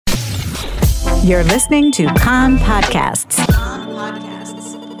You're listening to Kan Podcasts.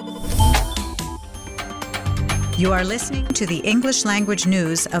 You are listening to the English language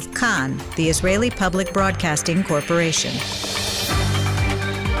news of Kan, the Israeli Public Broadcasting Corporation.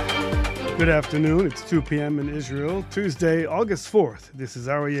 Good afternoon. It's 2 p.m. in Israel, Tuesday, August 4th. This is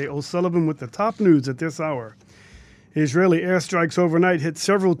Aryeh O'Sullivan with the top news at this hour. Israeli airstrikes overnight hit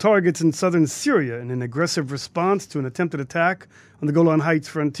several targets in southern Syria in an aggressive response to an attempted attack on the Golan Heights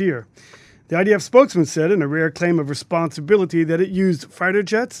frontier. The IDF spokesman said in a rare claim of responsibility that it used fighter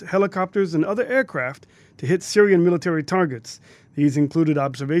jets, helicopters, and other aircraft to hit Syrian military targets. These included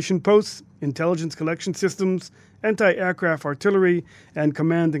observation posts, intelligence collection systems, anti-aircraft artillery, and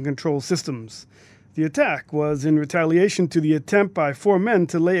command and control systems. The attack was in retaliation to the attempt by 4 men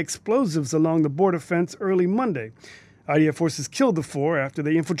to lay explosives along the border fence early Monday. IDF forces killed the 4 after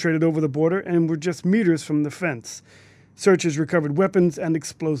they infiltrated over the border and were just meters from the fence. Searchers recovered weapons and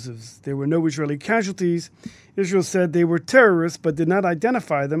explosives. There were no Israeli casualties. Israel said they were terrorists but did not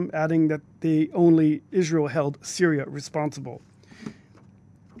identify them, adding that Israel held Syria responsible.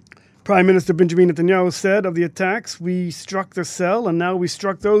 Prime Minister Benjamin Netanyahu said of the attacks, "We struck the cell and now we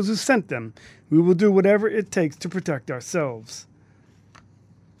struck those who sent them. We will do whatever it takes to protect ourselves."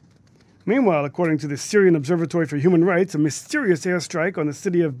 Meanwhile, according to the Syrian Observatory for Human Rights, a mysterious airstrike on the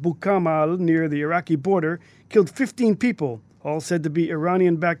city of Bukamal near the Iraqi border killed 15 people, all said to be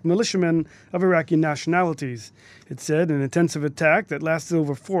Iranian-backed militiamen of Iraqi nationalities. It said an intensive attack that lasted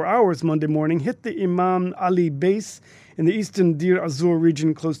over 4 hours Monday morning hit the Imam Ali base in the eastern Deir Azor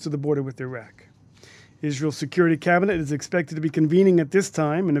region close to the border with Iraq. Israel's Security Cabinet is expected to be convening at this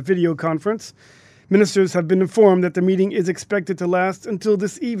time in a video conference. Ministers have been informed that the meeting is expected to last until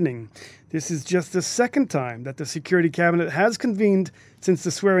this evening. This is just the second time that the Security Cabinet has convened since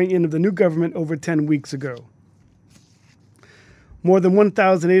the swearing in of the new government over 10 weeks ago. More than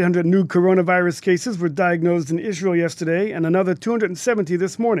 1,800 new coronavirus cases were diagnosed in Israel yesterday and another 270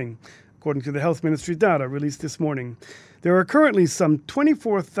 this morning, according to the Health Ministry data released this morning. There are currently some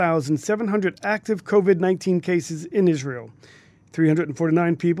 24,700 active COVID-19 cases in Israel.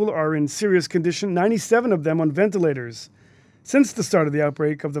 349 people are in serious condition, 97 of them on ventilators. Since the start of the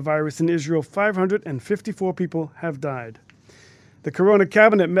outbreak of the virus in Israel, 554 people have died. The Corona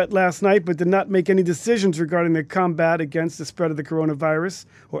Cabinet met last night but did not make any decisions regarding the combat against the spread of the coronavirus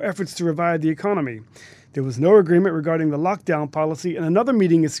or efforts to revive the economy. There was no agreement regarding the lockdown policy, and another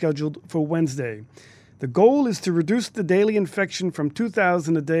meeting is scheduled for Wednesday. The goal is to reduce the daily infection from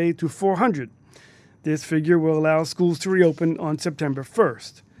 2,000 a day to 400. This figure will allow schools to reopen on September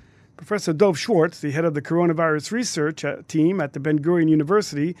 1st. Professor Dov Schwartz, the head of the coronavirus research team at the Ben-Gurion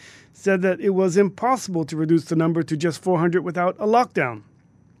University, said that it was impossible to reduce the number to just 400 without a lockdown.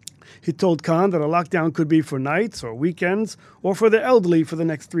 He told Kan that a lockdown could be for nights or weekends or for the elderly for the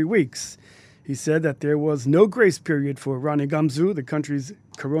next 3 weeks. He said that there was no grace period for Rani Gamzu, the country's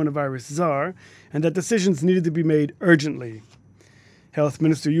coronavirus czar, and that decisions needed to be made urgently. Health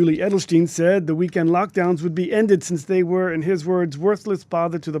Minister Yuli Edelstein said the weekend lockdowns would be ended since they were, in his words, worthless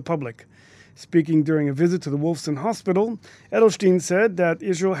bother to the public. Speaking during a visit to the Wolfson Hospital, Edelstein said that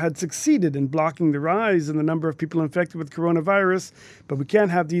Israel had succeeded in blocking the rise in the number of people infected with coronavirus, but we can't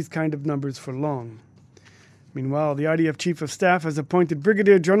have these kind of numbers for long. Meanwhile, the IDF Chief of Staff has appointed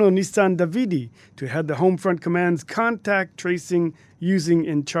Brigadier General Nissan Davidi to head the Home Front Command's contact tracing using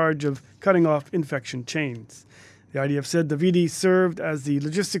in charge of cutting off infection chains. The IDF said Davidi served as the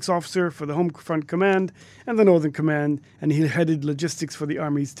logistics officer for the Home Front Command and the Northern Command, and he headed logistics for the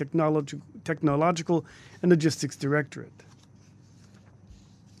Army's Technological and Logistics Directorate.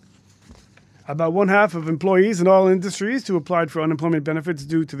 About one half of employees in all industries who applied for unemployment benefits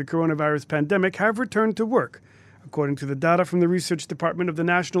due to the coronavirus pandemic have returned to work, according to the data from the Research Department of the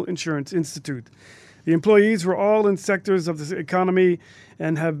National Insurance Institute. The employees were all in sectors of the economy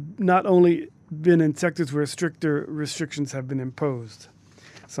and have not only been in sectors where stricter restrictions have been imposed.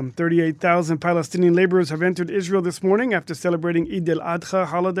 Some 38,000 Palestinian laborers have entered Israel this morning after celebrating Eid al-Adha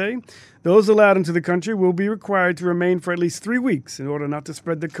holiday. Those allowed into the country will be required to remain for at least 3 weeks in order not to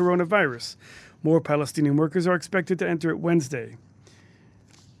spread the coronavirus. More Palestinian workers are expected to enter Wednesday.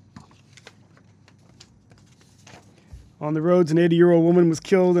 On the roads, an 80-year-old woman was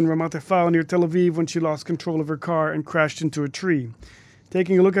killed in Ramat Efal near Tel Aviv when she lost control of her car and crashed into a tree.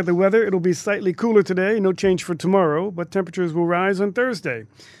 Taking a look at the weather, it'll be slightly cooler today, no change for tomorrow, but temperatures will rise on Thursday.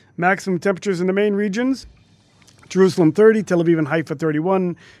 Maximum temperatures in the main regions: Jerusalem 30, Tel Aviv and Haifa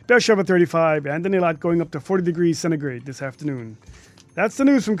 31, Beersheba 35, and in Eilat going up to 40 degrees centigrade this afternoon. That's the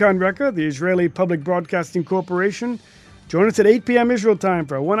news from Kan Reka, the Israeli Public Broadcasting Corporation. Join us at 8 p.m. Israel time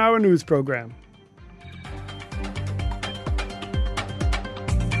for a 1-hour news program.